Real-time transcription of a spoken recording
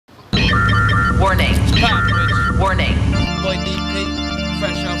Warning. Boy DP,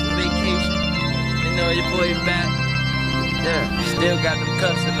 fresh off of vacation. You know your boy back. Yeah, still got them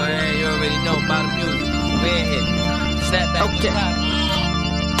cuffs in my hand. You already know about the music. We in here. Snap back. Okay.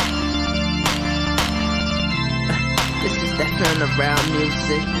 This is that turnaround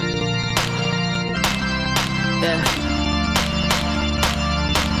music.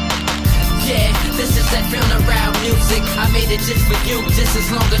 Yeah, this is that feeling around music. I made it just for you, just as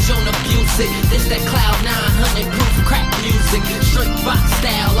long as you don't abuse it. This that Cloud 900 proof crack music, straight box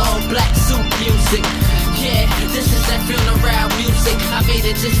style, all black suit music. Yeah, this is that feeling around music. I made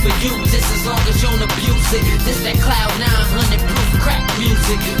it just for you, just as long as you don't abuse it. This that Cloud 900 proof crack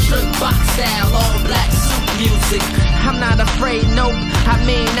music, straight box style, all black suit music. I'm not afraid, nope, I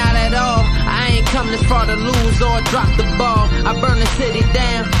mean not at all. I ain't come this far to lose or drop the ball. I burn the city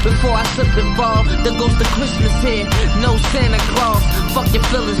down before I slip and fall. The ghost of Christmas here, no Santa Claus. Fuck your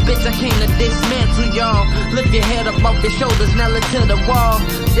feelings, bitch, I came to dismantle y'all. Lift your head up off your shoulders, nail it to the wall.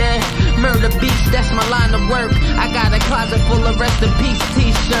 Yeah, murder beats, that's my line of work. I got a closet full of rest in peace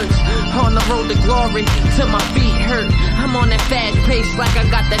t-shirts. On the road to glory, till my feet hurt. I'm on that fast pace like I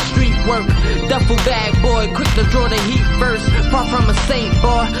got that street work. Duffel bag boy, quick to draw the heat first. Far from a saint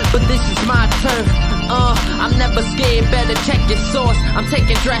boy, but this is my turf. I'm never scared, better check your source. I'm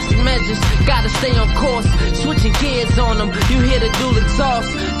taking drastic measures, gotta stay on course. Switching gears on them, you hear the dual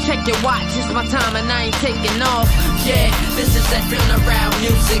exhaust. Check your watch, it's my time and I ain't taking off. Yeah, this is that feeling around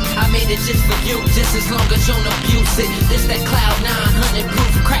music. I made it just for you, just as long as you don't abuse it. This that Cloud 900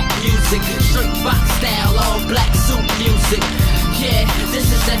 proof crack music, straight box style, all black suit music. Yeah, this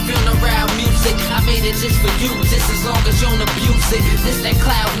is that feeling around music. I made it just for you, just as long as you don't abuse it. This that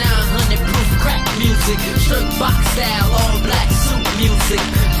Cloud 900 proof crack music, straight box style, all black suit music.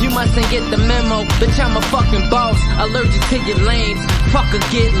 You mustn't get the memo, bitch, I'm a fucking boss. Allergic to your lanes, fucker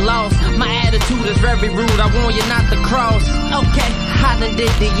get lost. My attitude is very rude, I warn you not to cross. Okay, I done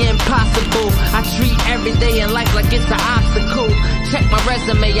did the impossible. I treat every day in life like it's an obstacle. Check my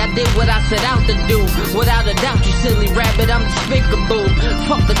resume, I did what I set out to do. Without a doubt, you silly rabbit, I'm despicable.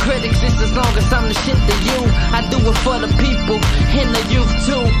 Fuck the critics, just as long as I'm the shit to you. I do it for the people, and the youth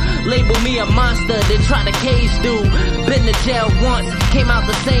too. Label me a monster, they try to cage dude. Been to jail once, came out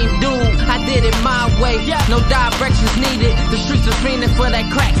the same dude. I did it my way, no directions needed. The streets was fiending for that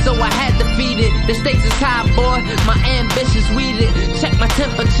crack, so I had to feed it. The stakes is high, boy, my ambitions weeded. Check my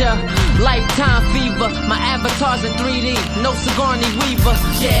temperature, lifetime fever. My avatar's in 3D, no Sigourney Weaver.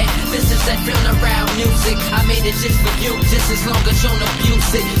 Yeah, this is that feeling around music. I made it just for you, just as long as you don't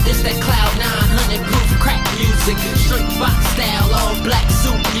abuse it. This that Cloud 900 proof crack music, straight box style, all black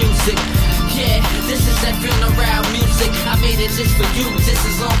suit music. Yeah, this is that feeling around music. I made it just for you, just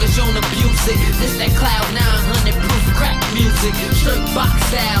as long as you don't abuse it. This that Cloud 900 proof crack music, straight box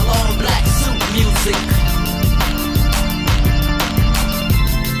style, all black suit music.